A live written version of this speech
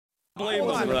blame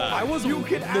us for that. I wasn't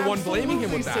the one blaming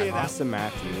him with that. Austin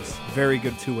Matthews, very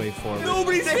good two-way forward.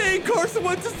 Nobody's saying Carson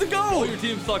Wentz is the go. Oh, your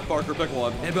team sucks, Parker. Pick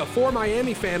one. And before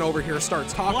Miami fan over here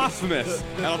starts talking, Blasphemous.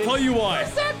 And I'll tell you why. What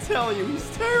does that tell you? He's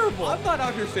terrible. I'm not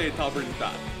out here saying Tom Brady's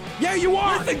bad. yeah, you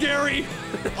are. Listen, Gary.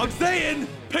 I'm saying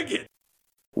pick it.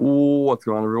 What's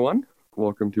going on, everyone?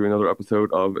 Welcome to another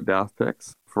episode of Daft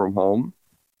Picks from home.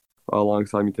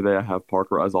 Alongside me today, I have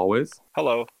Parker, as always.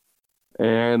 Hello.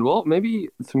 And, well, maybe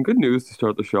some good news to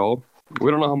start the show.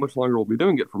 We don't know how much longer we'll be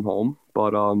doing it from home,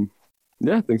 but,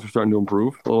 yeah, things are starting to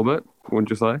improve a little bit, wouldn't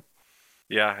you say?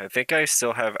 Yeah, I think I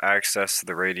still have access to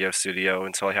the radio studio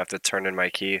until I have to turn in my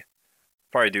key.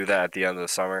 Probably do that at the end of the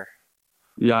summer.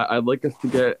 Yeah, I'd like us to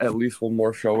get at least one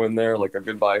more show in there, like a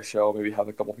goodbye show, maybe have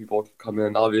a couple people come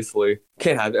in. Obviously,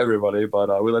 can't have everybody,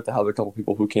 but we'd like to have a couple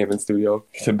people who came in studio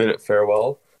to bid it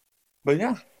farewell. But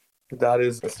yeah, that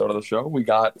is the start of the show. We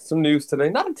got some news today.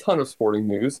 Not a ton of sporting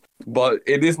news, but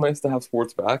it is nice to have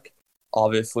sports back.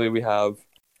 Obviously, we have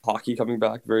hockey coming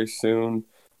back very soon.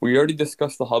 We already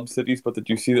discussed the hub cities, but did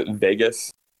you see that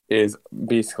Vegas is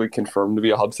basically confirmed to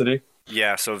be a hub city?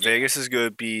 Yeah, so Vegas is going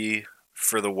to be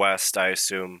for the West, I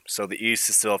assume. So the East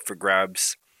is still up for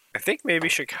grabs. I think maybe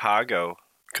Chicago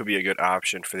could be a good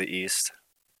option for the East.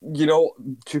 You know,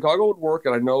 Chicago would work,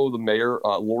 and I know the mayor,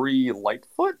 Lori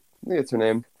Lightfoot, I think it's her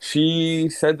name. She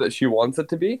said that she wants it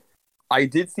to be. I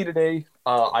did see today,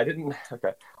 I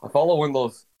follow one of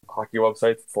those hockey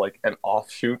websites. It's like an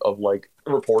offshoot of like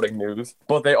reporting news,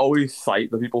 but they always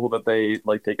cite the people that they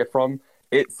like take it from.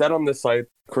 It said on this site,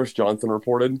 Chris Johnson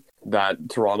reported that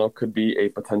Toronto could be a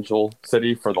potential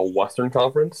city for the Western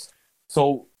Conference.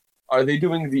 So are they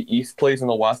doing the East plays in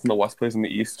the West and the West plays in the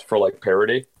East for like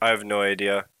parity? I have no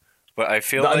idea, but I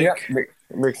feel it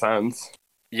makes sense.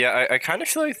 Yeah, I kind of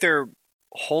feel like they're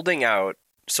holding out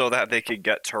so that they could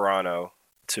get Toronto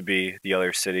to be the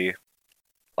other city.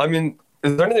 I mean,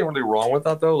 is there anything really wrong with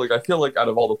that, though? Like, I feel like out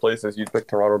of all the places, you'd pick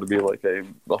Toronto to be, like,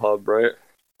 the hub, right?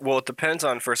 Well, it depends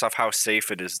on, first off, how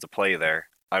safe it is to play there.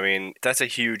 I mean, that's a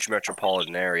huge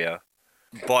metropolitan area.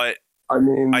 But, I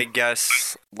mean, I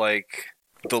guess, like,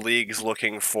 the league's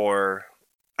looking for,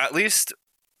 at least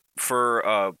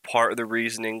for part of the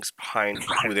reasonings behind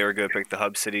who they were going to pick the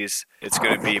hub cities, it's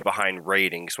going to be behind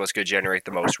ratings, what's going to generate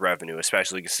the most revenue,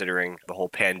 especially considering the whole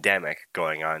pandemic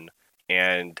going on.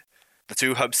 And the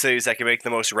two hub cities that can make the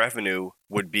most revenue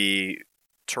would be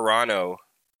Toronto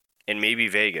and maybe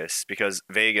Vegas, because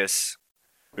Vegas,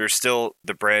 they're still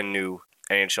the brand new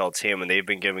NHL team, and they've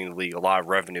been giving the league a lot of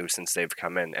revenue since they've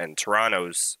come in. And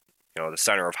Toronto's, the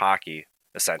center of hockey,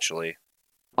 essentially.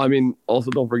 I mean,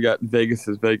 also don't forget, Vegas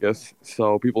is Vegas,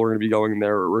 so people are going to be going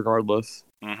there regardless,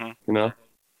 Although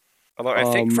I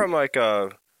think from like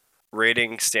a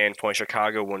rating standpoint,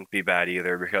 Chicago wouldn't be bad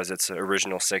either, because it's an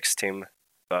original six team.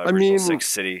 Six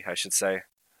city, I should say.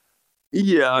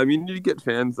 Yeah, I mean, you get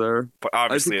fans there. But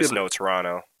obviously, it's no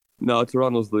Toronto. No,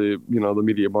 Toronto's the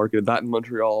media market. That in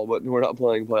Montreal, but we're not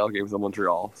playing playoff games in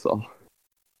Montreal,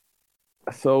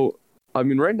 So, I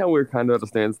mean, right now we're kind of at a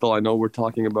standstill. I know we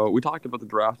talked about the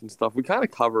draft and stuff. We kind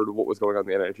of covered what was going on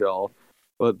in the NHL,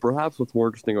 but perhaps what's more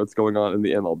interesting what's going on in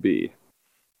the MLB.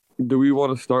 Do we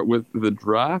want to start with the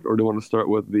draft, or do we want to start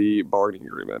with the bargaining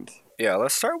agreement? Yeah,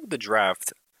 let's start with the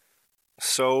draft.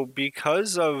 So,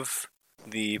 because of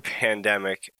the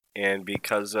pandemic and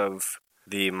because of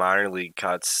the minor league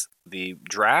cuts, the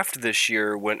draft this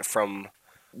year went from,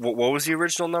 what was the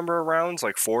original number of rounds?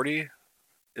 Like 40?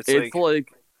 It's like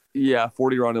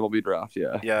 40 round MLB draft,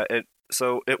 yeah. Yeah,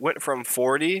 it went from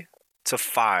 40 to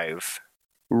 5.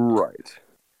 Right.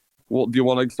 Well, do you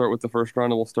want to start with the first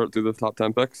round and we'll start through the top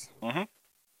 10 picks? Mm-hmm.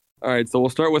 All right, so we'll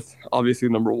start with, obviously,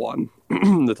 number 1,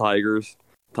 the Tigers.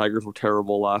 Tigers were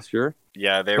terrible last year.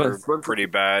 Yeah, they were pretty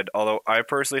bad. Although I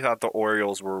personally thought the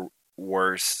Orioles were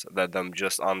worse than them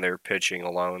just on their pitching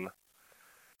alone.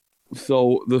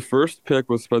 So the first pick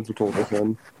was Spencer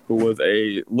Torkelson, who was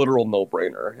a literal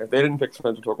no-brainer. If they didn't pick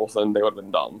Spencer Torkelson, they would have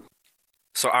been dumb.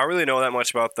 So I don't really know that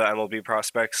much about the MLB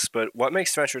prospects, but what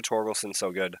makes Spencer Torkelson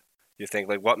so good? You think,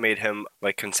 like, what made him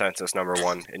like consensus number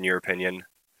 1 in your opinion?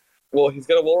 Well, he's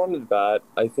got a well-rounded bat.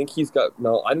 I think I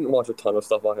didn't watch a ton of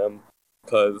stuff on him,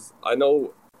 because I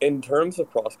know in terms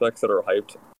of prospects that are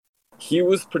hyped, he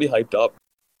was pretty hyped up.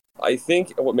 I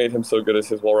think what made him so good is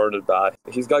his well-rounded bat.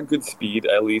 He's got good speed,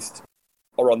 at least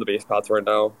around the base paths right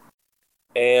now.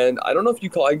 And I don't know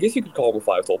if I guess you could call him a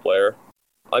 5-hole player.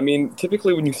 I mean,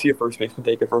 typically when you see a first baseman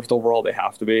take it first overall, they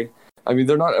have to be. I mean,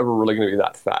 they're not ever really going to be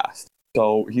that fast.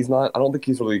 So I don't think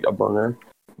he's really a burner,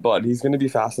 but he's going to be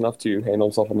fast enough to handle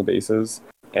himself on the bases.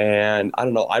 And I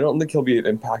don't know. I don't think he'll be an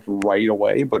impact right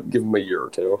away, but give him a year or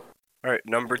two. All right.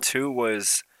 Number 2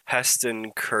 was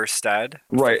Heston Kjerstad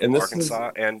Right, and from this is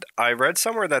Arkansas. And I read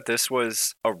somewhere that this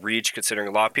was a reach considering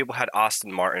a lot of people had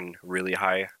Austin Martin really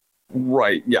high.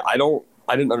 right. Yeah, I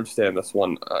didn't understand this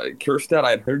one. Kjerstad,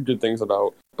 I had heard good things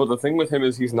about, but the thing with him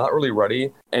is he's not really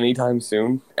ready anytime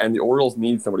soon, and the Orioles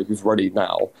need somebody who's ready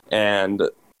now. And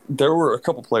there were a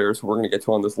couple players who we're going to get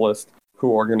to on this list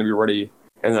who are going to be ready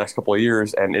in the next couple of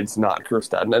years, and it's not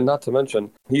Kjerstad. And not to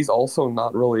mention, he's also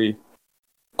not really.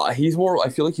 He's more. I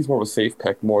feel like he's more of a safe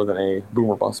pick more than a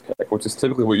boomer bust pick, which is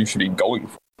typically what you should be going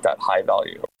for, that high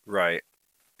value. Right.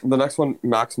 The next one,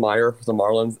 Max Meyer for the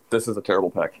Marlins. This is a terrible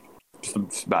pick.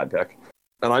 Just a bad pick.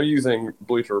 And I'm using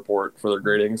Bleacher Report for their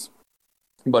gradings.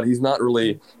 But he's not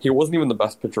really... He wasn't even the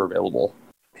best pitcher available.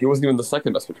 He wasn't even the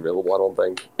second best pitcher available, I don't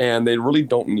think. And they really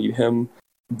don't need him.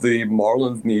 The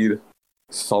Marlins need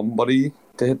somebody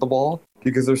to hit the ball.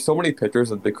 Because there's so many pitchers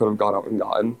that they could have gone out and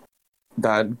gotten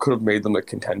that could have made them a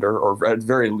contender, or at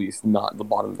very least not the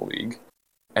bottom of the league.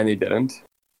 And they didn't.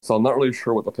 So I'm not really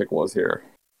sure what the pick was here.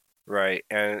 Right.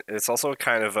 And it's also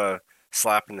kind of a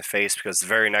slap in the face because the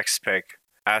very next pick,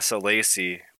 Asa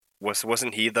Lacy,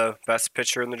 wasn't he the best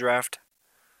pitcher in the draft?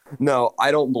 No,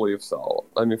 I don't believe so.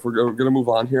 I mean, if we're going to move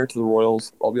on here to the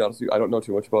Royals, I'll be honest with you, I don't know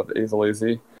too much about Asa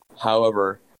Lacy.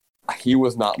 However, he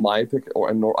was not my pick,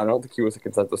 and I don't think he was a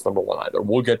consensus number one either.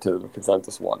 We'll get to the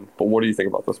consensus one. But what do you think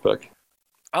about this pick?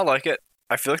 I like it.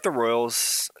 I feel like the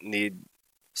Royals need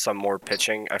some more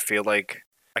pitching. I feel like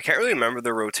I can't really remember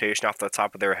the rotation off the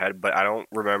top of their head, but I don't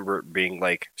remember it being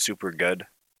like super good.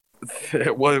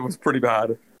 It was pretty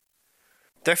bad.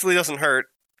 Definitely doesn't hurt.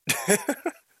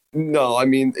 No, I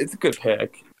mean, it's a good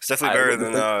pick. It's definitely better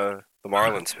than the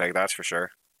Marlins pick, that's for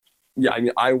sure. Yeah, I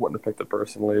mean, I wouldn't have picked it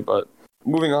personally, but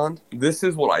moving on, this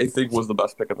is what I think was the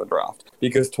best pick in the draft.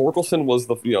 Because Torkelson was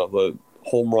the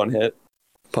home run hit,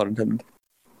 pun intended.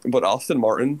 But Austin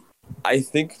Martin, I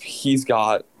think he's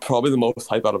got probably the most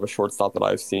hype out of a shortstop that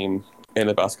I've seen in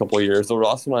the past couple of years. The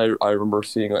last one I remember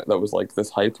seeing that was like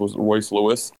this hyped was Royce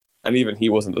Lewis, and even he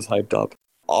wasn't this hyped up.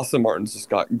 Austin Martin's just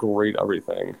got great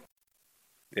everything.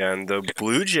 Yeah, and the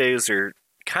Blue Jays are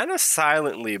kind of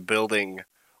silently building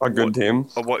a good team.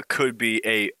 What could be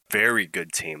a very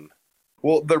good team.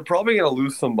 Well, they're probably going to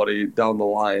lose somebody down the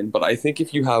line, but I think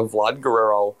if you have Vlad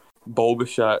Guerrero, Bo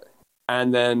Bichette,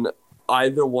 and then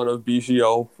either one of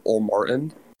Biggio or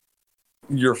Martin,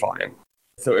 you're fine.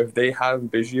 So if they have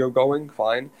Biggio going,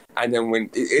 fine. And then when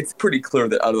it's pretty clear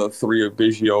that out of the three of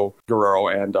Biggio, Guerrero,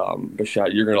 and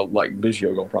Bichette, you're going to let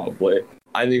Biggio go probably.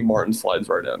 I think Martin slides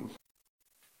right in.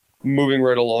 Moving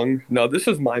right along. Now, this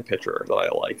is my pitcher that I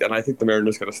liked, and I think the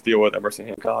Mariners going to steal with Emerson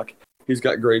Hancock. He's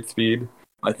got great speed.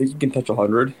 I think he can touch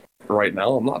 100 right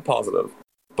now. I'm not positive,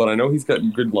 but I know he's got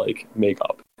good,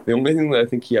 makeup. The only thing that I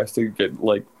think he has to get,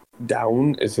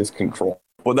 down is his control.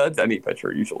 Well, that's any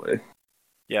pitcher, usually.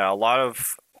 Yeah, a lot of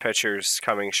pitchers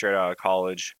coming straight out of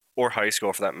college, or high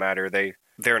school for that matter,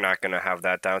 they're not going to have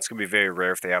that down. It's going to be very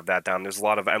rare if they have that down. There's a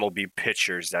lot of MLB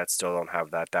pitchers that still don't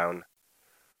have that down.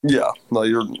 Yeah, no,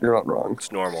 you're not wrong.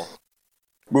 It's normal.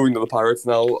 Moving to the Pirates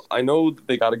now, I know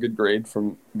they got a good grade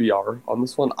from BR on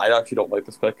this one. I actually don't like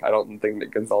this pick. I don't think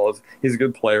that Gonzalez, he's a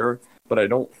good player, but I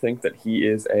don't think that he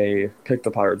is a pick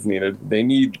the Pirates needed. They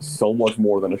need so much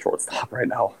more than a shortstop right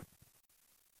now.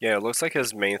 Yeah, it looks like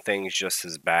his main thing is just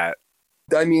his bat.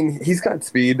 I mean, he's got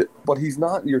speed, but he's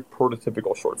not your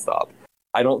prototypical shortstop.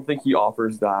 I don't think he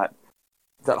offers that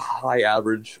high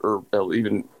average, or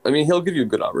even, I mean, he'll give you a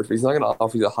good average, but he's not going to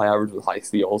offer you a high average with high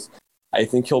steals. I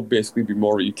think he'll basically be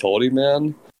more of a utility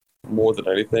man more than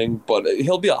anything, but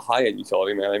he'll be a high-end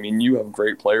utility man. I mean, you have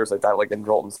great players like that, like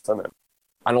Andrelton Simmons.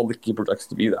 I don't think he projects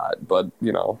to be that, but,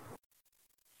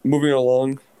 Moving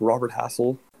along, Robert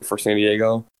Hassel for San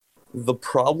Diego. The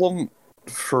problem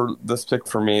for this pick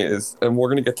for me is, and we're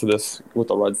going to get to this with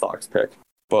the Red Sox pick,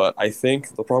 but I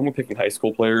think the problem with picking high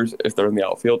school players, if they're in the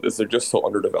outfield, is they're just so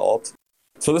underdeveloped.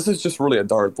 So this is just really a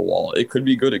dart at the wall. It could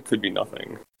be good, it could be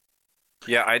nothing.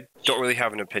 Yeah, I don't really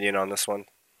have an opinion on this one.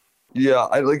 Yeah,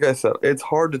 like I said, it's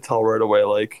hard to tell right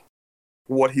away,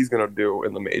 what he's going to do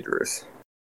in the majors.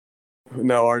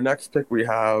 Now, our next pick, we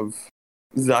have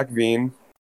Zach Veen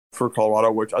for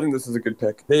Colorado, which I think this is a good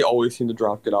pick. They always seem to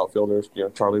draft good outfielders,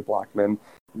 Charlie Blackmon,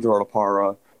 Gerardo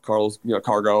Parra, Carlos,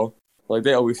 Cargo.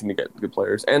 They always seem to get good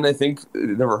players. And I think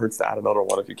it never hurts to add another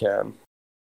one if you can.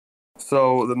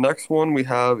 So the next one we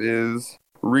have is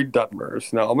Reed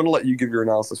Detmers. Now, I'm going to let you give your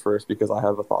analysis first because I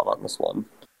have a thought on this one.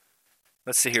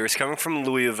 Let's see here. He's coming from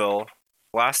Louisville.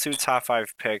 Last two top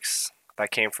 5 picks that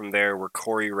came from there were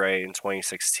Corey Ray in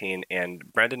 2016 and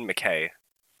Brendan McKay.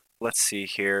 Let's see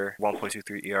here.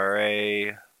 1.23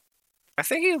 ERA. I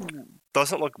think he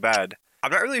doesn't look bad.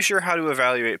 I'm not really sure how to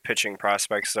evaluate pitching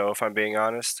prospects, though, if I'm being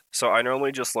honest. So I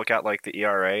normally just look at like the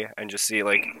ERA and just see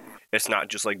like it's not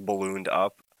just like ballooned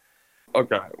up.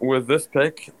 Okay, with this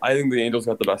pick, I think the Angels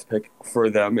got the best pick for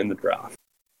them in the draft.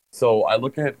 So I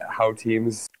look at how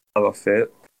teams have a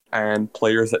fit and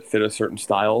players that fit a certain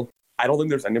style. I don't think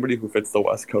there's anybody who fits the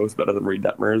West Coast better than Reid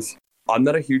Detmers. I'm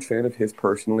not a huge fan of his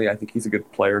personally. I think he's a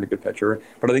good player and a good pitcher,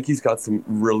 but I think he's got some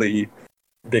really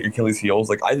big Achilles heels.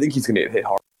 Like, I think he's going to get hit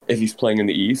hard if he's playing in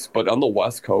the East, but on the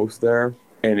West Coast there,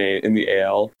 in the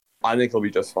AL, I think he'll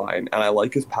be just fine. And I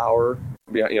like his power,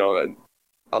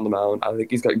 on the mound. I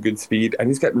think he's got good speed, and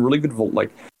he's got really good, the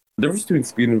difference between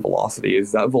speed and velocity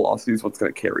is that velocity is what's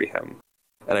going to carry him.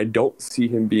 And I don't see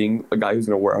him being a guy who's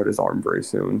going to wear out his arm very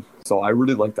soon. So I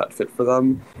really like that fit for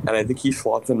them, and I think he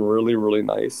slots in really, really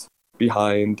nice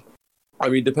behind,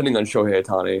 depending on Shohei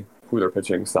Ohtani, who their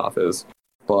pitching staff is.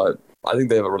 But I think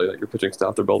they have a really good pitching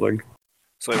staff they're building.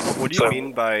 So what do you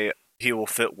mean by he will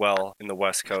fit well in the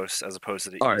West Coast as opposed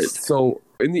to the East? All right, so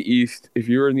in the East, if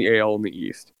you're in the AL in the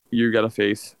East, you got to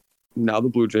face now the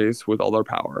Blue Jays with all their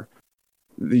power,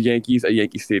 the Yankees at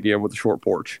Yankee Stadium with a short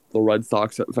porch, the Red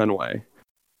Sox at Fenway.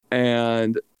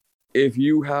 And if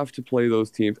you have to play those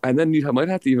teams, and then you might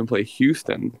have to even play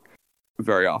Houston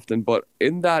very often, but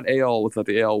in that AL, with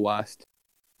the AL West,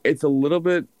 it's a little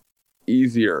bit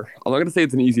easier. I'm not going to say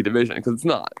it's an easy division because it's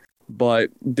not, but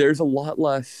there's a lot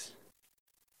less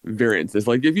variances.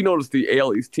 Like, if you notice the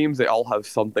AL East teams, they all have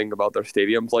something about their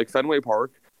stadiums, like Fenway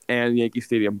Park and Yankee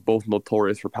Stadium, both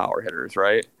notorious for power hitters,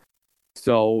 right?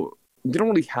 So they don't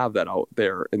really have that out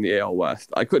there in the AL West.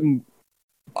 I couldn't,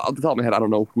 off the top of my head, I don't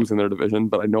know who's in their division,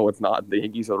 but I know it's not the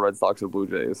Yankees or the Red Sox or Blue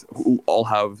Jays, who all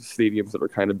have stadiums that are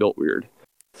kind of built weird.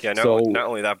 Yeah, not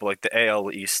only that, but like the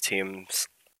AL East teams,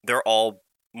 they're all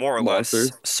more or less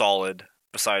solid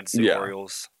besides the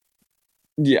Orioles.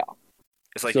 Yeah.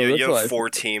 It's like you have 4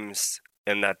 teams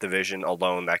in that division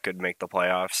alone that could make the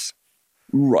playoffs.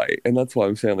 Right, and that's why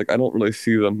I'm saying, I don't really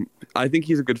see them. I think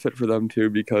he's a good fit for them, too,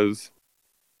 because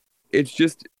it's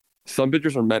just some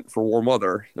pitchers are meant for warm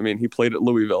weather. He played at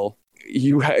Louisville.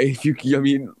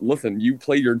 Listen, you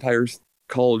play your entire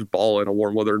college ball in a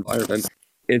warm weather environment.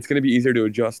 It's going to be easier to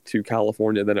adjust to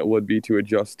California than it would be to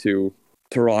adjust to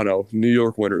Toronto, New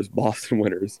York winters, Boston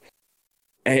winters,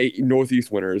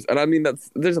 Northeast winters. And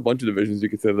there's a bunch of divisions you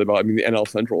could say that about. The NL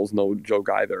Central is no joke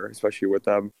either, especially with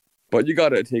them. But you got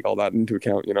to take all that into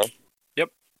account, Yep.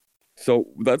 So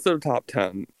that's their top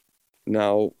 10.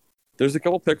 Now, there's a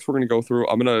couple picks we're going to go through.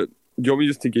 Do you want me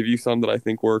just to give you some that I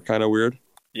think were kind of weird?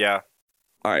 Yeah.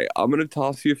 All right, I'm going to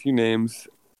toss you a few names.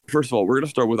 First of all, we're going to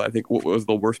start with, I think, what was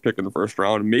the worst pick in the first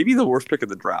round. Maybe the worst pick of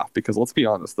the draft, because let's be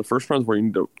honest, the first round is where you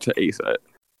need to ace it.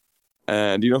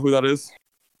 And do you know who that is?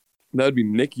 That would be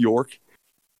Nick York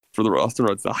for the Boston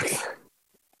Red Sox.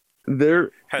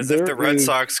 If the Red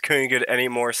Sox couldn't get any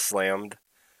more slammed.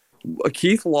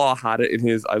 Keith Law had it in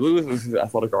his, I believe it was his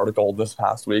Athletic article this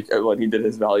past week when he did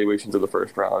his valuations of the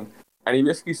first round. And he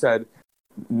basically said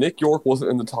Nick York wasn't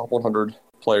in the top 100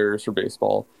 players for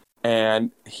baseball.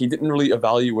 And he didn't really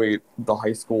evaluate the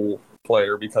high school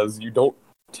player because you don't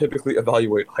typically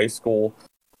evaluate high school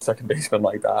second basemen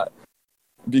like that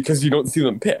because you don't see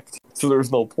them picked. So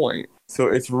there's no point. So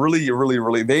it's really, really,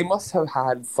 really, they must have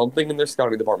had something in their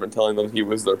scouting department telling them he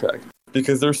was their pick.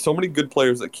 Because there's so many good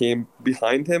players that came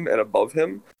behind him and above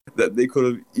him that they could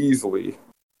have easily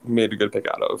made a good pick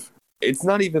out of. It's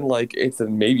not even like it's a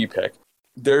maybe pick.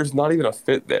 There's not even a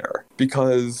fit there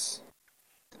because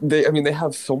they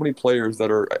have so many players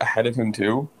that are ahead of him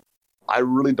too. I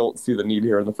really don't see the need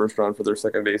here in the first round for their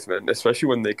second baseman, especially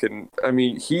when they can,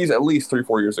 he's at least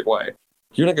 3-4 years away.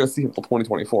 You're not going to see him until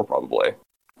 2024 probably.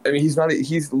 He's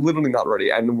literally not ready,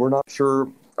 and we're not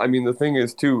sure. The thing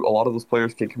is, too, a lot of those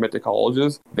players can commit to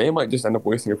colleges. They might just end up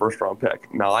wasting a first-round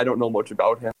pick. Now, I don't know much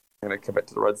about him. He's going to commit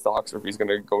to the Red Sox or if he's going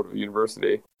to go to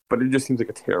university, but it just seems like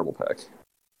a terrible pick.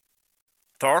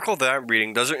 The article that I'm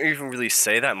reading doesn't even really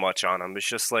say that much on him. It's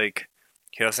just like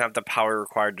he doesn't have the power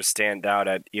required to stand out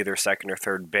at either second or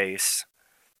third base.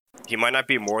 He might not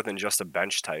be more than just a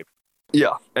bench type.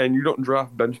 Yeah, and you don't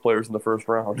draft bench players in the first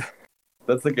round.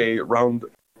 That's like a round,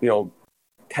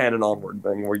 10 and onward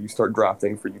thing where you start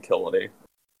drafting for utility.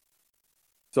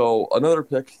 So another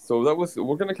pick. So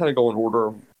we're going to kind of go in order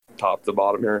of top to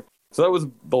bottom here. So that was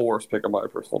the worst pick in my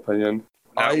personal opinion.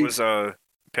 That was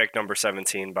pick number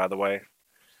 17, by the way.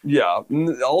 Yeah,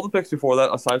 all the picks before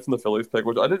that, aside from the Phillies pick,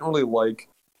 which I didn't really like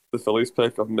the Phillies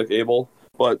pick of Mick Abel,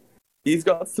 but he's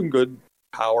got some good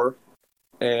power,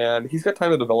 and he's got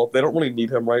time to develop. They don't really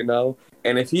need him right now.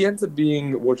 And if he ends up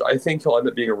being, which I think he'll end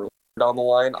up being a reliever down the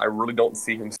line, I really don't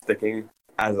see him sticking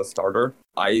as a starter.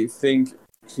 I think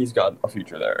he's got a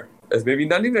future there. As maybe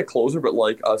not even a closer, but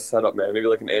like a setup man, maybe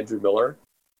like an Andrew Miller,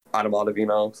 Adam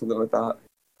Ottavino, something like that.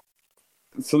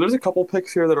 So there's a couple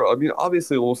picks here that are, I mean,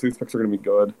 obviously most of these picks are going to be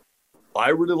good. I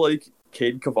really like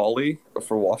Cade Cavalli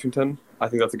for Washington. I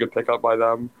think that's a good pickup by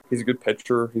them. He's a good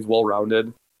pitcher. He's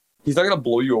well-rounded. He's not going to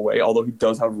blow you away, although he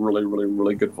does have really, really,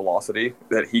 really good velocity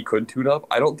that he could tune up.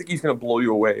 I don't think he's going to blow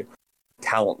you away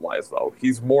talent-wise, though.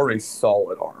 He's more a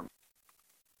solid arm.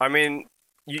 I mean,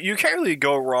 you can't really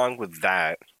go wrong with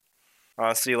that.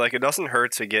 Honestly, like, it doesn't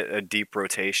hurt to get a deep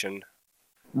rotation.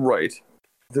 Right.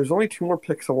 There's only 2 more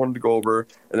picks I wanted to go over,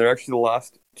 and they're actually the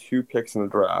last 2 picks in the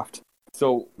draft.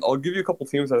 So I'll give you a couple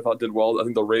teams that I thought did well. I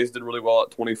think the Rays did really well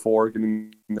at 24,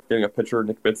 getting a pitcher,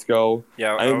 Nick Bitsko.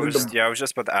 Yeah, I was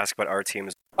just about to ask about our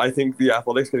teams. I think the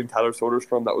Athletics getting Tyler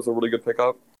Soderstrom, that was a really good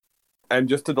pickup. And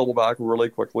just to double back really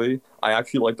quickly, I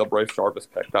actually liked the Bryce Jarvis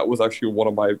pick. That was actually one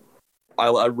of my...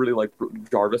 I really like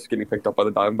Jarvis getting picked up by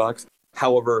the Diamondbacks.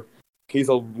 However, he's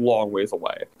a long ways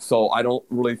away. So I don't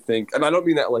really think... And I don't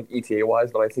mean that like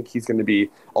ETA-wise, but I think he's going to be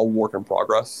a work in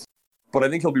progress. But I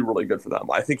think he'll be really good for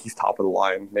them. I think he's top of the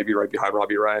line, maybe right behind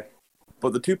Robbie Ray.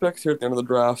 But the 2 picks here at the end of the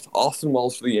draft, Austin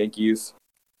Wells for the Yankees.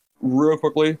 Real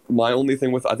quickly, my only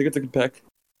thing with, I think it's a good pick.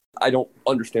 I don't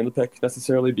understand the pick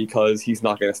necessarily because he's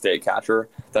not going to stay a catcher.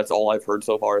 That's all I've heard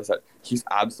so far is that he's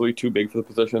absolutely too big for the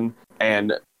position.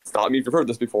 And stop me if you've heard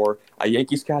this before, a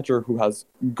Yankees catcher who has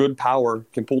good power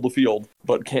can pull the field,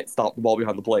 but can't stop the ball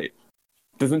behind the plate.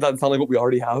 Doesn't that sound like what we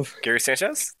already have? Gary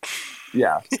Sanchez?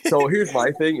 Yeah. So here's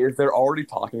my thing, is they're already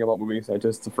talking about moving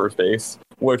Sanchez to first base,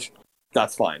 which,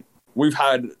 that's fine. We've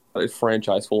had a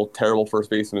franchise full of terrible first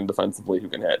basemen defensively who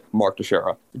can hit. Mark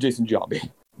Teixeira, Jason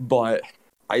Giambi. But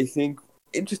I think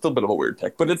it's just a bit of a weird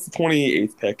pick. But it's the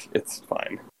 28th pick. It's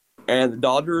fine. And the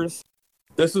Dodgers,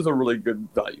 this is a really good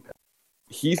value pick.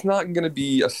 He's not going to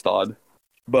be a stud,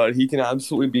 but he can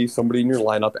absolutely be somebody in your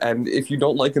lineup. And if you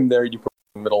don't like him there, you put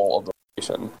him in the middle of the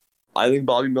rotation. I think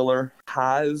Bobby Miller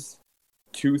has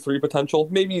 2-3 potential,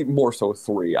 maybe more so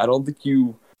 3. I don't think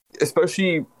you,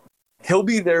 especially, he'll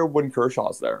be there when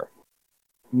Kershaw's there,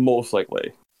 most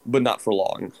likely, but not for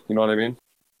long. You know what I mean?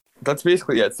 That's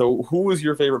basically it. So who was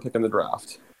your favorite pick in the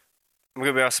draft? I'm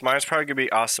going to be honest, mine's probably going to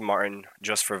be Austin Martin,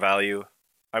 just for value.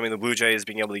 I mean, the Blue Jays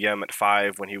being able to get him at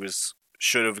 5 when he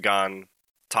should have gone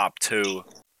top 2,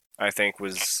 I think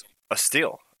was a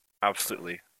steal.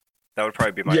 Absolutely. That would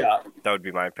probably be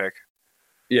my pick.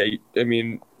 Yeah, I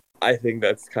mean, I think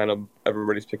that's kind of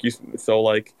everybody's pick. So,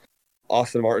 like,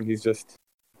 Austin Martin,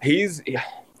 there's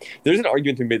an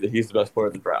argument to be made that he's the best player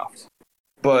in the draft.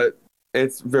 But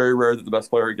it's very rare that the best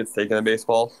player gets taken in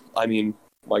baseball. I mean,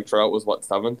 Mike Trout was,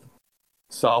 7th?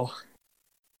 So...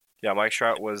 Yeah, Mike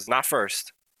Trout was not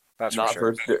first. That's not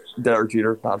for sure. First. Derek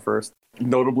Jeter, not first.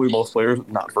 Notably, most players,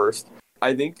 not first.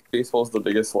 I think baseball is the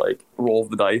biggest, roll of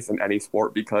the dice in any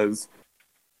sport because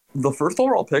the first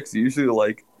overall picks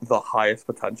usually, the highest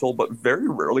potential, but very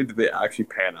rarely do they actually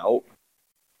pan out.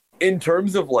 In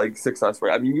terms of, success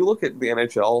rate, I mean, you look at the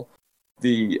NHL,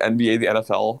 the NBA, the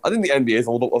NFL. I think the NBA is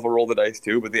a little bit of a roll of the dice,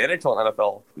 too, but the NHL and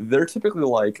NFL, they're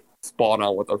typically, spot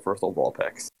on with their first overall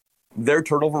picks. Their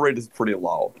turnover rate is pretty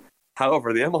low.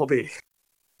 However, the MLB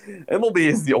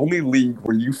is the only league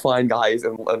where you find guys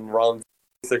in round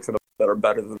 6 that are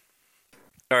better than.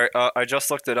 All right, I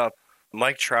just looked it up.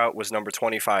 Mike Trout was number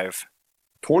 25.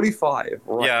 25,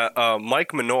 right. Yeah,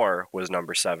 Mike Minor was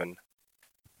number 7.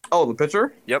 Oh, the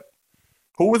pitcher? Yep.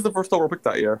 Who was the first overall pick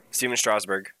that year? Steven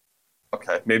Strasburg.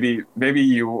 Okay, maybe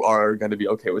you are going to be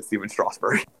okay with Steven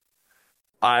Strasburg.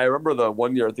 I remember the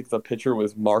one year, I think the pitcher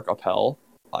was Mark Appel.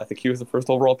 I think he was the first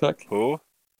overall pick. Who?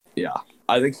 Yeah.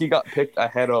 I think he got picked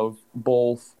ahead of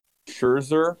both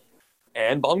Scherzer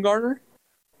and Baumgartner.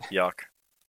 Yuck.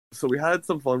 So we had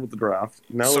some fun with the draft.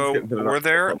 Now so let's get into the were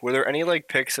there any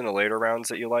picks in the later rounds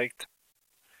that you liked?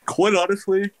 Quite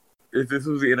honestly, if this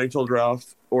was the NHL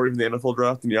draft or even the NFL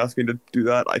draft and you asked me to do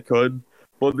that, I could.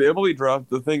 But the MLB draft,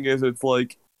 the thing is, it's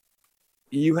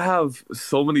you have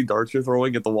so many darts you're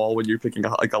throwing at the wall when you're picking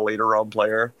a later round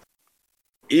player.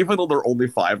 Even though they're only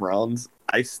 5 rounds,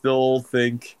 I still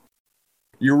think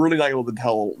you're really not able to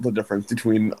tell the difference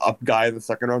between a guy in the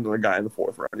 2nd round and a guy in the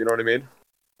 4th round. You know what I mean?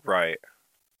 Right.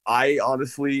 I'm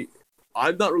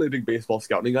not really a big baseball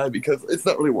scouting guy because it's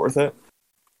not really worth it.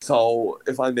 So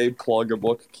if I may plug a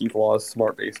book, Keith Law's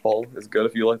Smart Baseball is good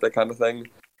if you like that kind of thing.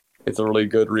 It's a really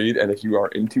good read, and if you are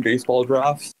into baseball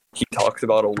drafts, he talks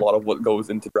about a lot of what goes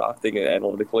into drafting and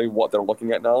analytically what they're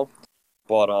looking at now.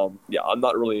 But yeah, I'm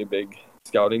not really a big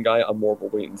scouting guy. I'm more of a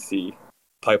wait and see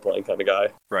pipeline kind of guy.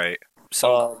 Right.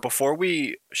 So before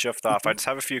we shift off, I just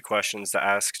have a few questions to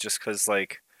ask, just because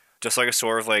just a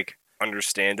sort of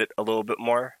understand it a little bit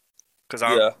more because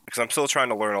Yeah. I'm still trying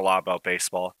to learn a lot about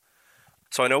baseball.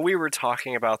 So I know we were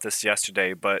talking about this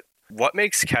yesterday, but what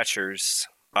makes catchers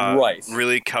Right.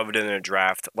 really coveted in a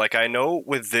draft? Like, I know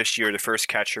with this year, the first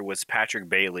catcher was Patrick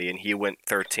Bailey, and he went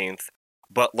 13th.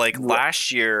 But, like,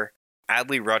 last year,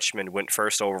 Adley Rutschman went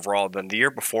first overall. Then the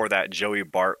year before that, Joey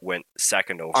Bart went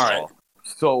second overall. All right.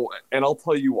 So, and I'll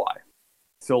tell you why.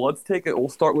 So let's take it. We'll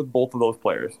start with both of those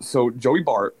players. So Joey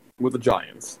Bart with the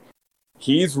Giants.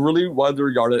 He's really widely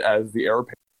regarded as the heir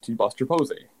apparent to Buster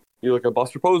Posey. You look at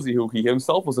Buster Posey, who he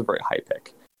himself was a very high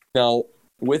pick. Now,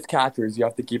 with catchers, you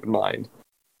have to keep in mind,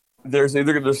 there's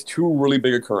two really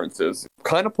big occurrences.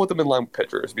 Kind of put them in line with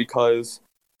pitchers, because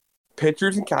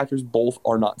pitchers and catchers both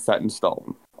are not set in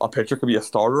stone. A pitcher could be a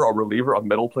starter, a reliever, a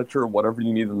middle pitcher, whatever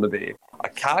you need them to be. A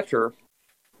catcher,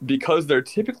 because they're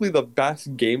typically the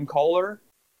best game caller,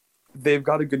 they've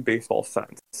got a good baseball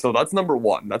sense. So that's number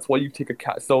one. That's why you take a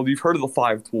catch. So you've heard of the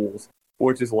 5 tools,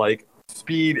 which is like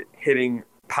speed, hitting,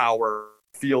 power,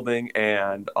 fielding,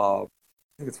 and I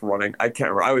think it's running. I can't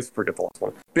remember. I always forget the last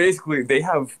one. Basically,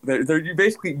 you're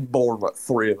basically born with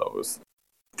 3 of those.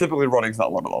 Typically, running's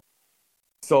not one of them.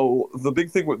 So the big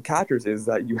thing with catchers is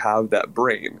that you have that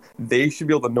brain. They should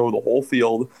be able to know the whole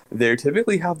field. They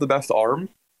typically have the best arm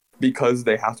because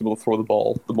they have to be able to throw the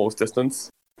ball the most distance,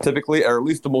 typically, or at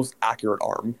least the most accurate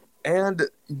arm. And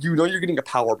you know you're getting a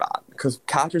power bat because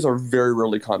catchers are very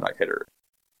rarely contact hitters.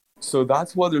 So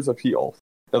that's why there's appeal.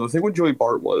 Now, the thing with Joey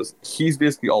Bart was he's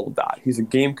basically all of that. He's a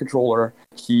game controller.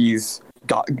 He's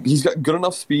got good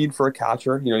enough speed for a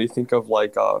catcher. You know, you think of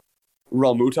like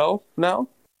Realmuto now,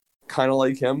 kind of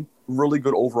like him, really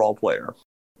good overall player.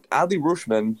 Adley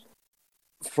Rutschman,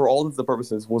 for all of the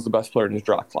purposes, was the best player in his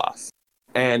draft class.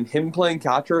 And him playing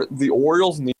catcher, the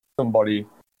Orioles need somebody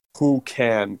who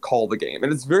can call the game.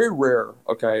 And it's very rare,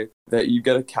 okay, that you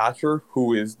get a catcher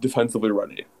who is defensively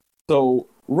ready. So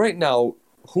right now,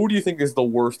 who do you think is the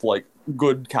worst, like,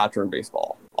 good catcher in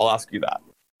baseball? I'll ask you that.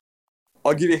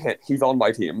 I'll give you a hint. He's on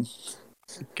my team.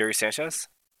 Gary Sanchez?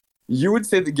 You would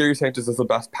say that Gary Sanchez is the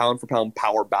best pound-for-pound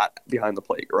power bat behind the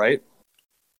plate, right?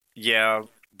 Yeah,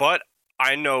 but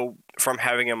I know from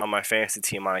having him on my fantasy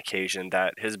team on occasion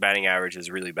that his batting average is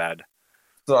really bad.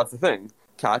 So that's the thing.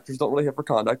 Catchers don't really hit for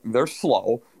contact. They're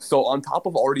slow. So on top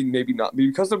of already maybe not,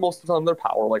 because they're most of the time their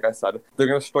power, like I said, they're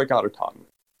going to strike out a ton.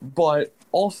 But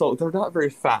also, they're not very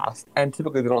fast, and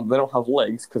typically they don't have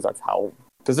legs, because that's how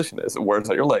position is. It wears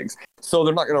out your legs. So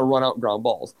they're not going to run out ground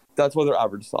balls. That's why their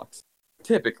average sucks.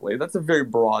 Typically, that's a very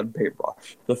broad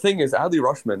paintbrush. The thing is, Adley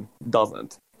Rutschman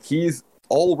doesn't. He's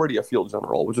already a field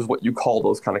general, which is what you call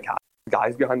those kind of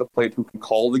guys behind the plate who can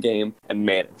call the game and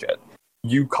manage it.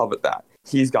 You covet that.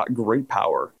 He's got great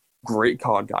power, great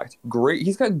contact,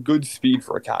 he's got good speed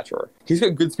for a catcher. He's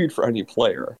got good speed for any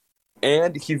player.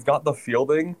 And he's got the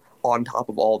fielding on top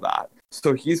of all that.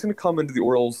 So he's going to come into the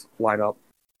Orioles lineup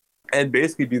and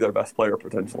basically be their best player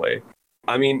potentially.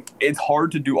 I mean, it's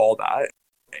hard to do all that,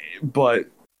 but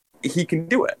he can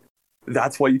do it.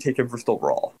 That's why you take him first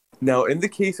overall. Now, in the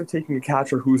case of taking a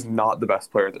catcher who's not the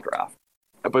best player in the draft,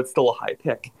 but still a high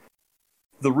pick,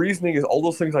 the reasoning is all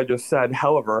those things I just said.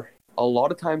 However, a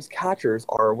lot of times catchers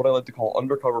are what I like to call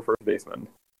undercover first basemen.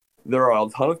 There are a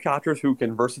ton of catchers who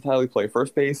can versatilely play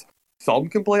first base. Some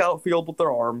can play outfield with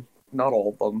their arm, not all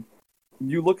of them.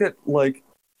 You look at, like,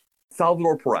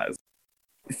 Salvador Perez.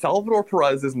 Salvador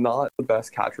Perez is not the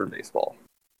best catcher in baseball.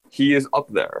 He is up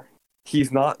there.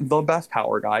 He's not the best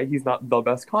power guy. He's not the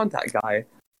best contact guy.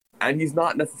 And he's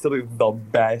not necessarily the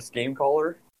best game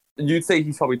caller. You'd say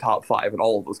he's probably top 5 in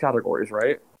all of those categories,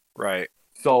 right? Right.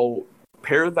 So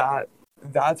pair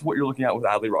that's what you're looking at with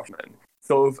Adley Rutschman.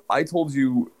 So if I told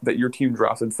you that your team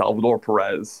drafted Salvador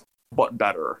Perez, but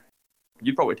better,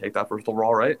 you'd probably take that first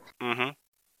overall, right? Mm-hmm.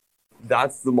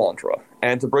 That's the mantra.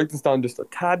 And to break this down just a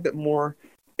tad bit more,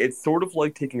 it's sort of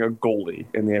like taking a goalie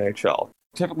in the NHL.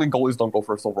 Typically, goalies don't go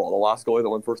first overall. The last goalie that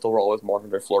went first overall was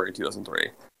Martin Fleury in 2003.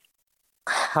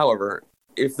 However,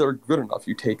 if they're good enough,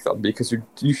 you take them because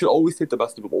you should always take the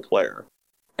best available player.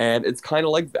 And it's kind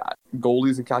of like that.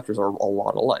 Goalies and catchers are a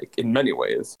lot alike in many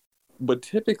ways. But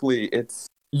typically,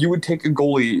 you would take a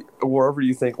goalie wherever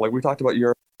you think, like we talked about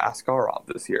your Askarov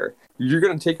this year. You're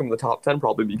going to take him in the top 10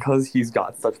 probably because he's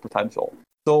got such potential.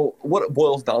 So what it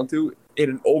boils down to, in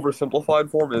an oversimplified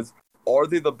form, is are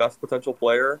they the best potential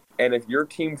player? And if your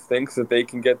team thinks that they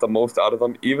can get the most out of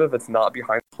them, even if it's not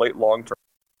behind the plate long term,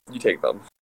 you take them.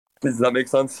 Does that make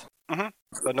sense?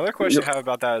 Mm-hmm. Another question I have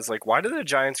about that is, like, why did the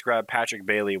Giants grab Patrick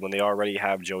Bailey when they already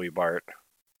have Joey Bart?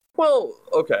 Well,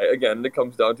 okay, again, it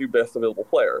comes down to best available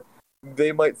player.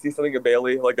 They might see something in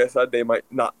Bailey. Like I said, they might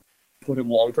not put him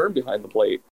long-term behind the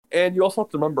plate. And you also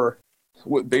have to remember,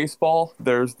 with baseball,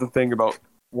 there's the thing about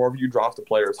wherever you draft a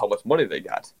player is how much money they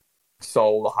get.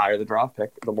 So the higher the draft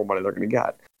pick, the more money they're going to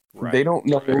get. Right. They don't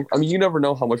know. I mean, you never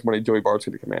know how much money Joey Bart's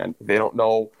going to command. They don't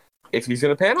know if he's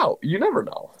going to pan out. You never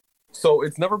know. So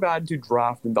it's never bad to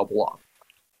draft and double up,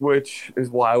 which is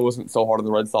why I wasn't so hard on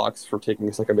the Red Sox for taking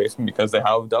a second baseman, because they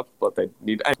have depth, but they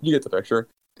need. And you get the picture.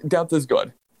 Depth is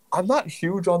good. I'm not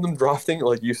huge on them drafting,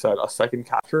 like you said, a second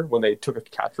catcher when they took a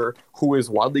catcher who is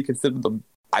widely considered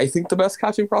I think the best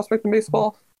catching prospect in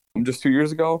baseball just 2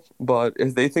 years ago. But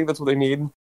if they think that's what they need,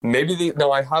 maybe they.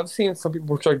 Now, I have seen some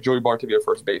people project Joey Bart to be a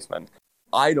first baseman.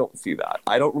 I don't see that.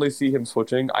 I don't really see him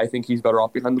switching. I think he's better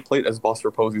off behind the plate as Buster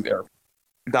Posey's air.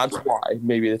 That's why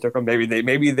maybe they took him.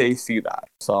 Maybe they see that.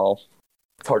 So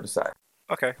it's hard to say.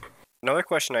 Okay. Another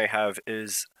question I have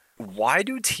is, why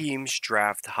do teams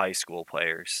draft high school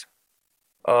players?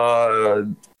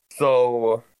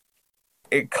 So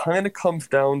it kind of comes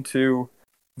down to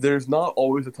there's not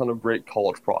always a ton of great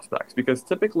college prospects, because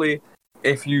typically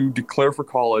if you declare for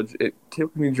college, it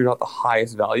typically means you're not the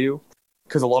highest value,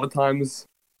 because a lot of times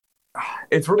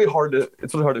it's really hard to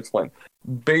explain.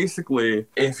 Basically,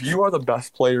 if you are the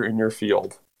best player in your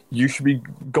field, you should be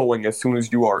going as soon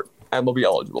as you are MLB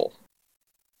eligible.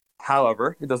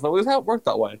 However, it doesn't always work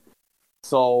that way.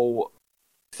 So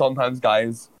sometimes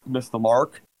guys miss the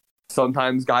mark.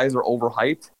 Sometimes guys are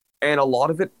overhyped. And a lot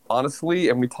of it, honestly,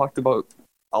 and we talked about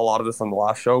a lot of this on the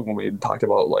last show when we talked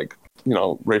about, like, you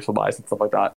know, racial bias and stuff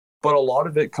like that. But a lot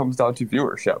of it comes down to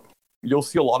viewership. You'll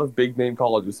see a lot of big name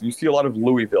colleges. You see a lot of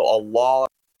Louisville, a lot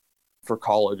for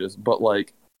colleges. But,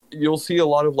 like, you'll see a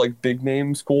lot of, like, big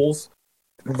name schools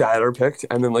that are picked,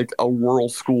 and then, like, a rural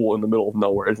school in the middle of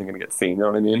nowhere isn't going to get seen. You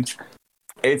know what I mean?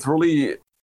 It's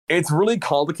really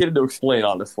complicated to explain,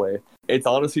 honestly. It's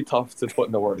honestly tough to put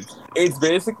into words. It's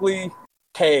basically,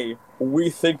 hey, we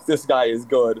think this guy is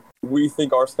good. We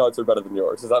think our scouts are better than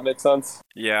yours. Does that make sense?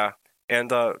 Yeah.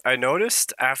 And I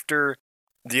noticed after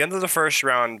the end of the first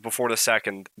round, before the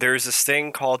second, there's this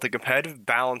thing called the Competitive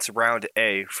Balance Round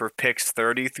A for picks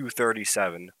 30 through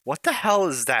 37. What the hell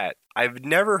is that? I've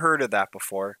never heard of that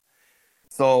before.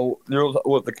 So,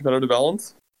 what, the competitive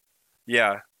balance?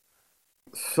 Yeah.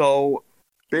 So,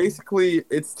 basically,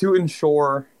 it's to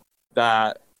ensure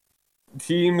that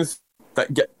teams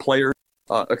that get players...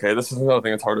 okay, this is another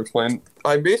thing that's hard to explain.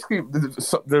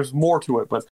 There's more to it,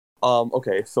 but...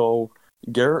 okay, so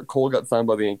Garrett Cole got signed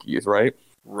by the Yankees, right?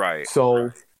 Right.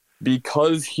 So,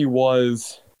 because he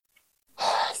was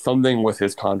something with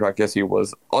his contract, I guess he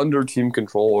was under team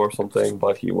control or something,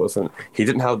 but he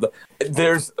didn't have the...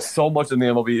 There's so much in the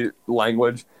MLB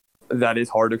language that is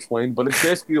hard to explain, but it's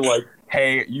basically like,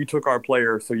 hey, you took our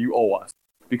player, so you owe us,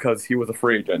 because he was a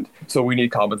free agent, so we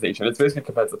need compensation. It's basically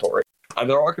compensatory. And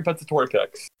there are compensatory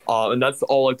picks. And that's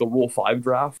all like the Rule 5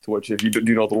 draft, which if you do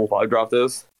you know what the Rule 5 draft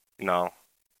is? No.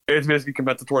 It's basically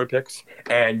compensatory picks,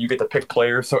 and you get to pick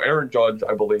players. So Aaron Judge,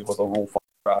 I believe, was a Rule 5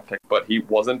 draft pick, but he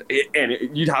wasn't.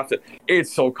 You'd have to...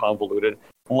 It's so convoluted.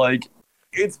 Like,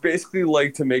 it's basically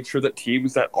like to make sure that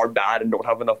teams that are bad and don't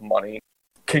have enough money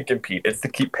can compete. It's to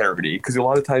keep parity, because a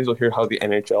lot of times you'll hear how the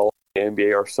NHL and the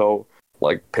NBA are so,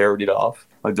 like, parodied off.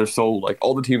 Like, they're so, like,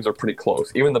 all the teams are pretty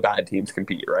close. Even the bad teams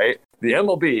compete, right? The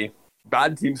MLB,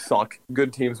 bad teams suck,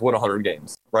 good teams win 100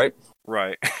 games, right?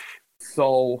 Right.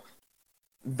 So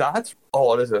that's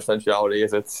all it is in essentiality.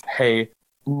 Is it's, hey,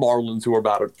 Marlins who are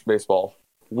bad at baseball,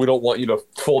 we don't want you to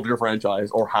fold your franchise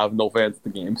or have no fans at the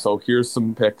game, so here's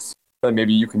some picks that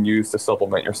maybe you can use to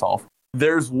supplement yourself.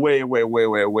 There's way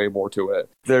more to it.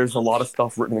 There's a lot of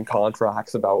stuff written in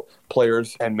contracts about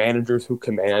players and managers who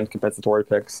command compensatory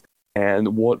picks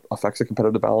and what affects a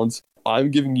competitive balance.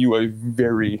 I'm giving you a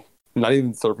very, not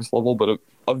even surface level, but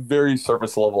a very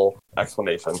surface level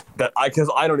explanation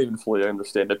because I don't even fully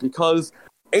understand it, because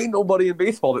ain't nobody in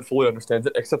baseball that fully understands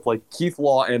it except like Keith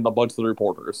Law and a bunch of the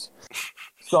reporters.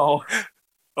 So,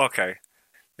 okay.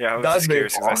 Yeah, I was just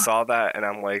curious because I saw that and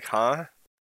I'm like, huh?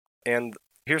 And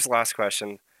here's the last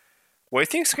question. What do you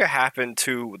think's going to happen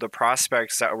to the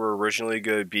prospects that were originally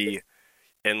going to be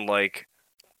in, like,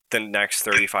 the next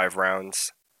 35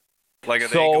 rounds? Like, are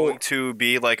they going to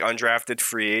be, like, undrafted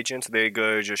free agents? Are they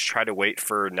going to just try to wait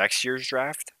for next year's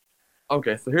draft?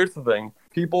 Okay, so here's the thing.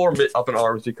 People are up in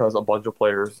arms because a bunch of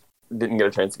players didn't get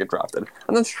a chance to get drafted.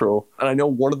 And that's true. And I know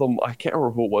one of them, I can't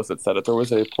remember who it was that said it. There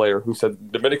was a player who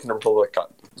said Dominican Republic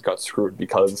got screwed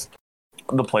because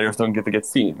the players don't get to get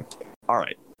seen. All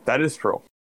right, that is true.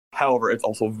 However, it's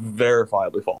also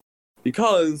verifiably false.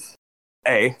 Because,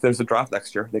 A, there's a draft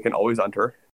next year. They can always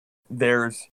enter.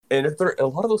 And if a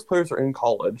lot of those players are in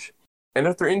college, and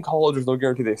if they're in college, there's no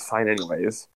guarantee they sign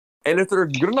anyways. And if they're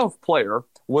a good enough player,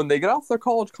 when they get off their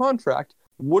college contract,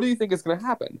 what do you think is going to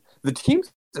happen? The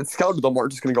teams that scouted them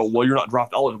aren't just going to go, well, you're not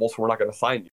draft eligible, so we're not going to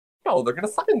sign you. No, they're going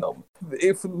to sign them.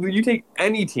 If you take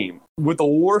any team with the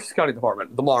worst scouting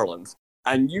department, the Marlins,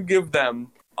 and you give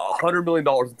them $100 million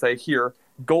and say, here,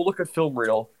 go look at film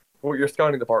reel with your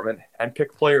scouting department and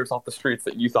pick players off the streets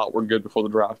that you thought were good before the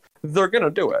draft, they're going to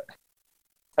do it.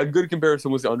 A good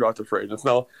comparison was the undrafted free agents.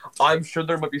 Now, I'm sure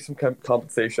there might be some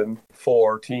compensation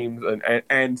for teams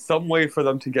and some way for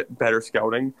them to get better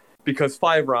scouting, because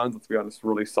 5 rounds, let's be honest,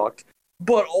 really sucked.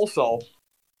 But also,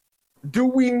 do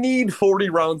we need 40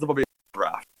 rounds of a baseball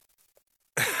draft?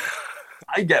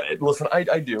 I get it. Listen, I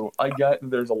do. I get that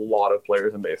there's a lot of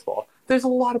players in baseball. There's a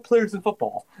lot of players in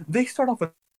football. They start off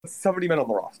with 70 men on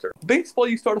the roster. Baseball,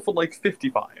 you start off with like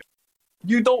 55.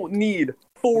 You don't need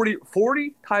 40.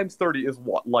 40 times 30 is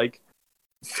what? Like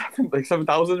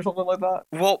 7,000 or something like that?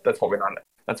 Well, that's probably not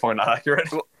accurate.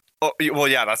 Well,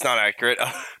 yeah, that's not accurate.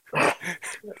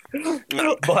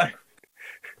 No. But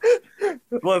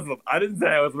listen, I didn't say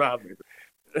I was math.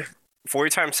 40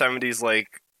 times 70 is like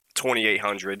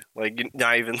 2,800. Like,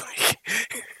 not even like.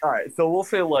 All right, so we'll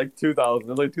say like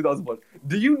 2,000. Like 2,000 players.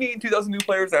 Do you need 2,000 new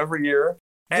players every year?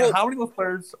 And how many of those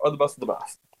players are the best of the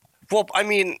best? Well, I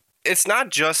mean, it's not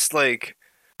just like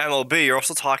MLB. You're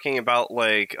also talking about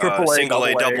like single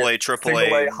A, double A, triple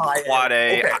A, quad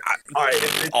A. Okay. All right,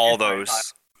 it's all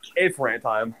those. It's rant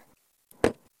time.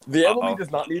 The MLB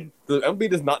does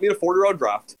not need a 40-round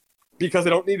draft because they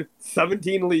don't need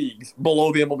 17 leagues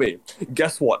below the MLB.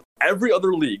 Guess what? Every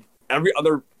other league,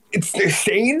 it's the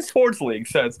same sports league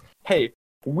says, hey,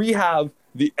 we have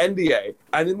the NBA,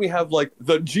 and then we have like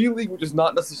the G League, which is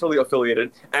not necessarily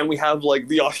affiliated, and we have like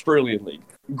the Australian League.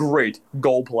 Great,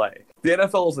 go play. The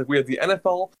NFL is like, we have the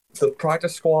NFL, the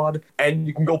practice squad, and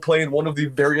you can go play in one of the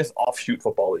various offshoot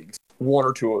football leagues. 1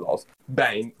 or 2 of those.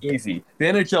 Bang, easy. The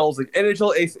NHL is like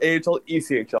NHL, AHL,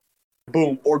 ECHL.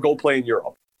 Boom, or go play in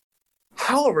Europe.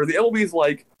 However, the MLB is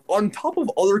like, on top of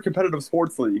other competitive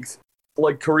sports leagues,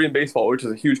 like Korean baseball, which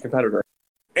is a huge competitor,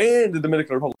 and the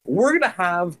Dominican Republic, we're going to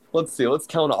have, let's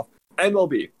count off,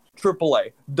 MLB,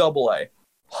 AAA, AA,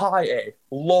 High A,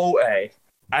 Low A,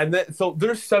 and then, so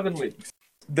there's 7 leagues.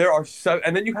 There are 7,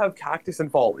 and then you have Cactus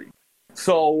and Fall League.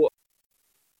 So,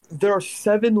 there are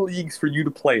 7 leagues for you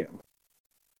to play in.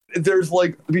 There's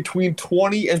like between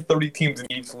 20 and 30 teams in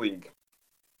each league.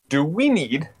 Do we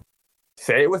need,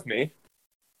 say it with me,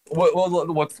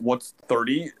 what's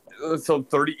 30? So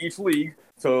 30 each league.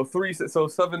 So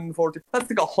 7, 14. That's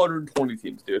like 120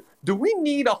 teams, dude. Do we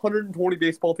need 120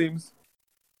 baseball teams?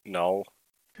 No.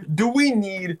 Do we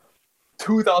need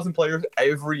 2,000 players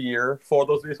every year for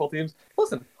those baseball teams?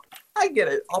 Listen, I get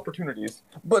it, opportunities,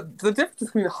 but the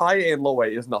difference between high A and low A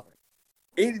is nothing.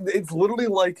 It's literally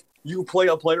like you play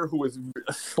a player who is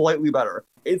slightly better.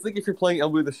 It's like if you're playing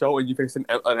MLB The Show and you face an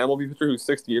MLB pitcher who's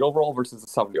 68 overall versus a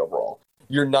 70 overall.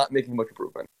 You're not making much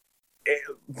improvement.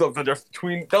 The difference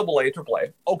between AA and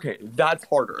AAA, okay, that's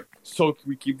harder. So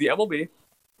we keep the MLB,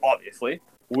 obviously.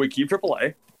 We keep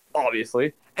AAA,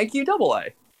 obviously, and keep AA.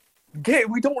 Okay,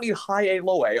 we don't need high A,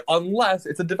 low A, unless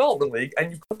it's a development league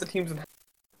and you put the teams in.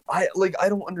 I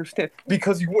don't understand,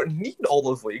 because you wouldn't need all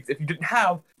those leagues if you didn't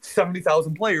have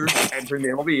 70,000 players entering the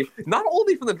MLB, not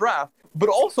only from the draft, but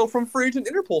also from free agent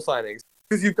Interpol signings.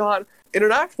 Because you've got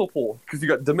international pool, because you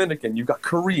got Dominican, you've got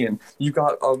Korean, you've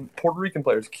got Puerto Rican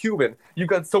players, Cuban. You've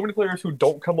got so many players who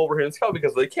don't come over here and scout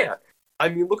because they can't. I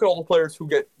mean, look at all the players who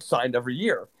get signed every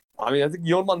year. I mean, I think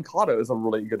Yoan Moncada is a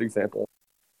really good example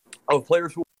of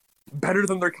players who are better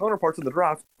than their counterparts in the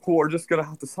draft who are just going to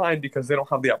have to sign because they don't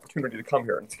have the opportunity to come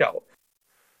here and scout.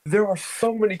 There are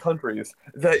so many countries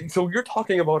that, so you're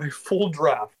talking about a full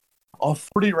draft of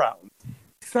 40 rounds,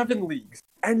 7 leagues,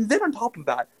 and then on top of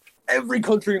that, every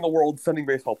country in the world sending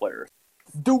baseball players.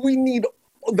 Do we need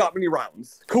that many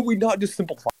rounds? Could we not just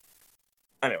simplify?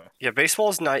 Anyway. Yeah,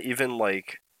 baseball's not even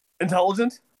like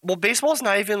intelligent. Well, baseball's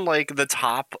not even like the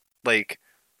top like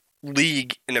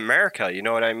league in America. You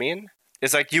know what I mean?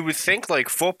 It's like you would think like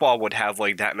football would have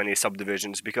like that many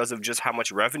subdivisions because of just how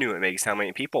much revenue it makes, how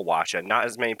many people watch it. Not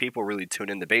as many people really tune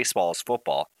into baseball as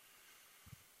football.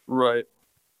 Right.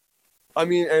 I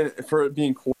mean, and for it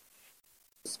being cool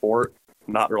sport,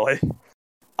 not really.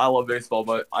 I love baseball,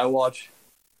 but I watch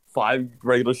 5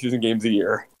 regular season games a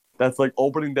year. That's like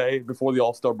opening day before the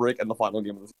All-Star break and the final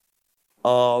game of the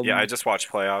season. Yeah, I just watch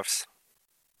playoffs.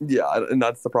 Yeah, and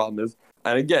that's the problem is.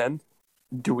 And again,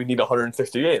 do we need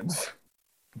 160 games?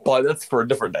 But that's for a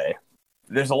different day.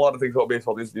 There's a lot of things about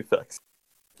baseball that needs to be fixed.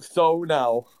 So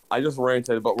now, I just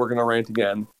ranted, but we're going to rant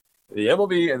again. The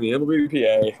MLB and the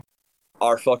MLBPA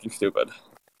are fucking stupid.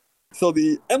 So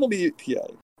the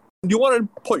MLBPA, do you want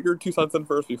to put your 2 cents in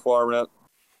first before I rant?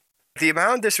 The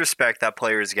amount of disrespect that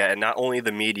players get, and not only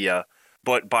the media,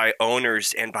 but by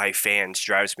owners and by fans,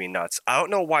 drives me nuts. I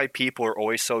don't know why people are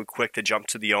always so quick to jump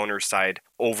to the owner's side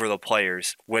over the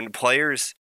players, when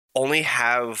players only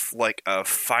have like a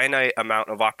finite amount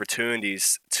of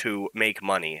opportunities to make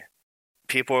money.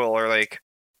 People are like,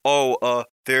 oh,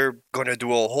 they're gonna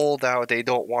do a holdout, they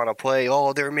don't want to play,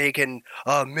 oh, they're making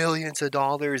millions of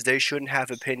dollars, they shouldn't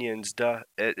have opinions, duh.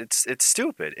 It's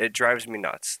stupid. It drives me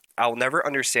nuts. I'll never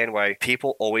understand why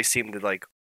people always seem to like,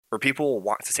 or people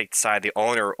want to take the side of the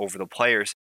owner over the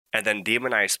players and then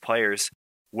demonize players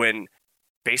when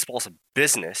baseball's a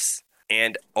business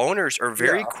and owners are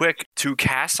very quick to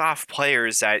cast off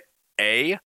players that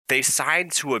A, they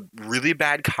signed to a really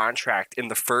bad contract in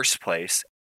the first place,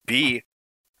 B,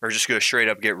 are just going to straight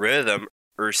up get rid of them,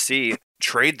 or C,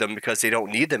 trade them because they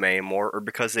don't need them anymore, or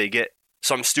because they get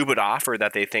some stupid offer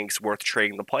that they think's worth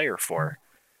trading the player for.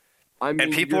 I mean,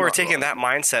 and people are taking that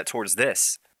mindset towards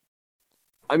this.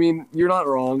 I mean, you're not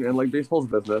wrong, and like baseball's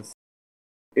business.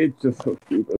 It's just so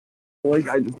stupid. Like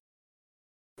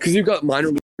because you've got minor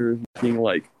leaguers making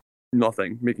like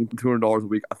nothing, making $200 a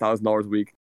week, $1,000 a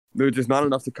week. There's just not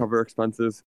enough to cover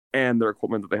expenses and their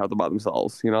equipment that they have to buy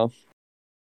themselves. You know,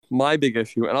 my big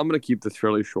issue, and I'm going to keep this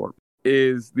fairly short,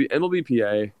 is the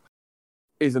MLBPA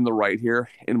is in the right here,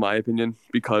 in my opinion,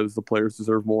 because the players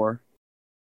deserve more.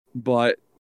 But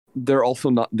they're also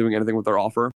not doing anything with their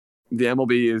offer. The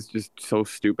MLB is just so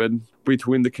stupid.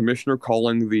 Between the commissioner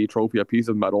calling the trophy a piece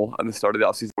of metal at the start of the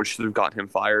offseason, which should have gotten him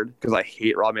fired, because I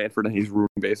hate Rob Manfred and he's ruining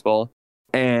baseball,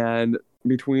 and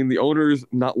between the owners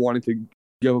not wanting to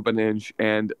give up an inch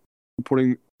and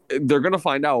they're going to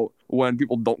find out when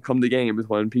people don't come to games,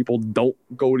 when people don't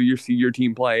go to see your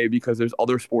team play because there's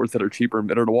other sports that are cheaper and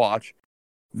better to watch.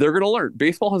 They're going to learn.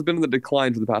 Baseball has been in the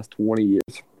decline for the past 20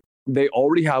 years. They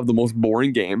already have the most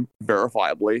boring game,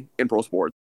 verifiably, in pro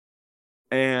sports.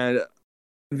 And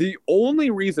the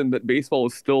only reason that baseball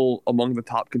is still among the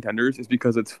top contenders is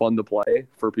because it's fun to play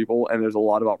for people and there's a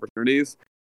lot of opportunities.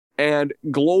 And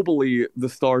globally, the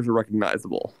stars are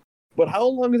recognizable. But how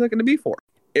long is that going to be for?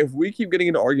 If we keep getting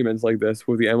into arguments like this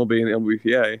with the MLB and the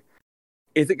MLBPA,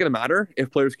 is it going to matter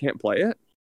if players can't play it?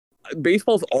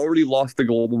 Baseball's already lost the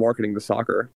global marketing to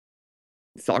soccer.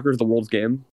 Soccer is the world's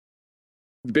game.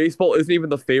 Baseball isn't even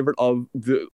the favorite of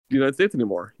the United States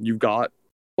anymore. You've got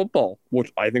football,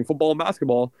 which I think football and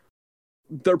basketball,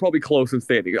 they're probably close in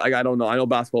standing. I don't know. I know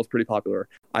basketball is pretty popular.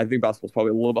 I think basketball is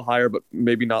probably a little bit higher, but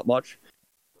maybe not much.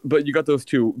 But you got those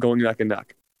two going neck and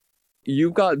neck.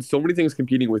 You've got so many things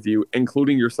competing with you,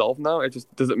 including yourself now. It just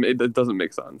doesn't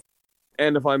make sense.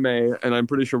 And if I may, and I'm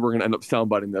pretty sure we're going to end up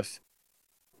soundbiting this,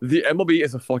 the MLB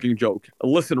is a fucking joke.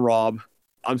 Listen, Rob,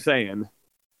 I'm saying,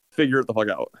 figure it the fuck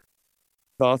out.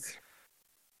 Thoughts?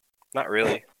 Not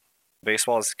really.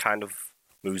 Baseball is kind of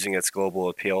losing its global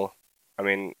appeal. I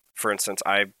mean, for instance,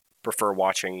 I prefer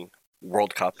watching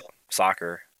World Cup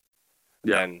soccer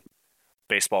than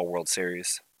baseball World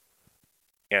Series.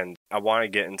 And I want to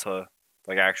get into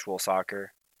like actual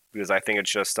soccer because I think it's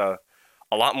just a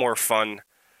lot more fun.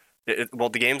 The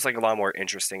game's like a lot more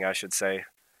interesting, I should say.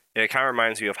 It kind of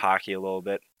reminds me of hockey a little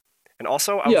bit. And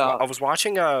also, I was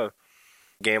watching a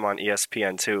game on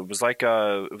ESPN too. It was like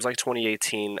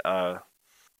 2018, or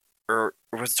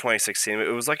was it 2016?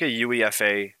 It was like a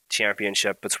UEFA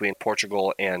championship between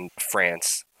Portugal and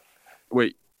France.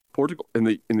 Wait, Portugal in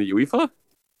the UEFA?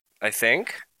 I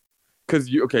think. Because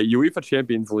UEFA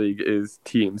Champions League is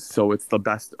teams, so it's the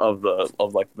best of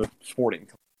the sporting.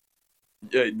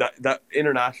 Yeah, that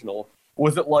international.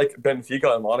 Was it like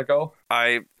Benfica and Monaco?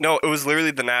 No, it was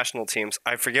literally the national teams.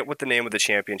 I forget what the name of the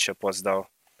championship was though.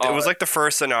 It was like the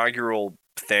first inaugural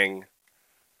thing.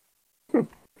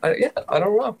 I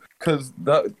don't know. Because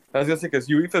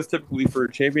UEFA is typically for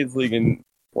Champions League and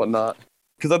whatnot.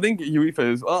 Because I think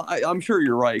UEFA is, well, I'm sure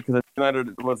you're right, because the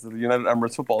United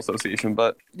Emirates Football Association.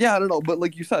 But yeah, I don't know. But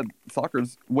like you said,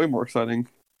 soccer's way more exciting.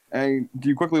 And do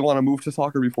you quickly want to move to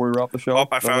soccer before we wrap the show? Oh,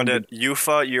 I found it.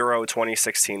 UEFA Euro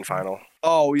 2016 final.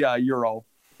 Oh, yeah, Euro.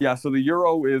 Yeah, so the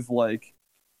Euro is like,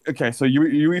 okay, so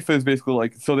UEFA is basically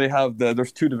like, so they have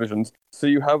there's two divisions. So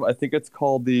you have, I think it's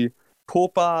called the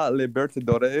Copa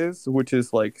Libertadores, which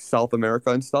is like South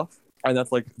America and stuff. And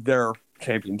that's like their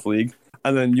Champions League.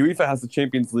 And then UEFA has the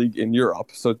Champions League in Europe.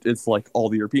 So it's like all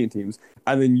the European teams.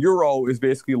 And then Euro is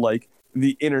basically like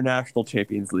the International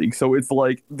Champions League. So it's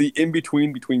like the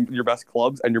in-between between your best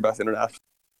clubs and your best international.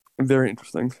 Very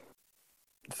interesting.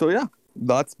 So yeah,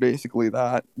 that's basically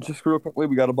that. Just real quickly,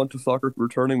 we got a bunch of soccer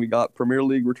returning. We got Premier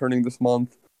League returning this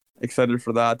month. Excited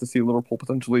for that, to see Liverpool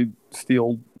potentially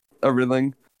steal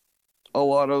everything. A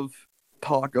lot of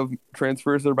talk of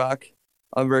transfers are back.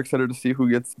 I'm very excited to see who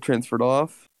gets transferred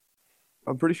off.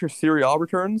 I'm pretty sure Serie A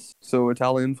returns, so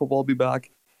Italian football will be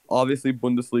back. Obviously,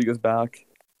 Bundesliga is back.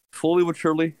 Slowly but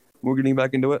surely, we're getting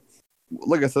back into it.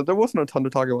 Like I said, there wasn't a ton to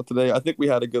talk about today. I think we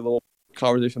had a good little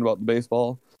conversation about the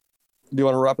baseball. Do you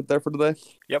want to wrap it there for today?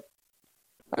 Yep.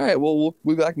 All right, well,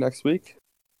 we'll be back next week.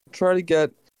 Try to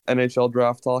get NHL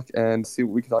draft talk and see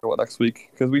what we can talk about next week,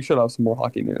 because we should have some more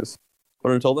hockey news.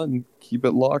 But until then, keep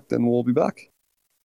it locked, and we'll be back.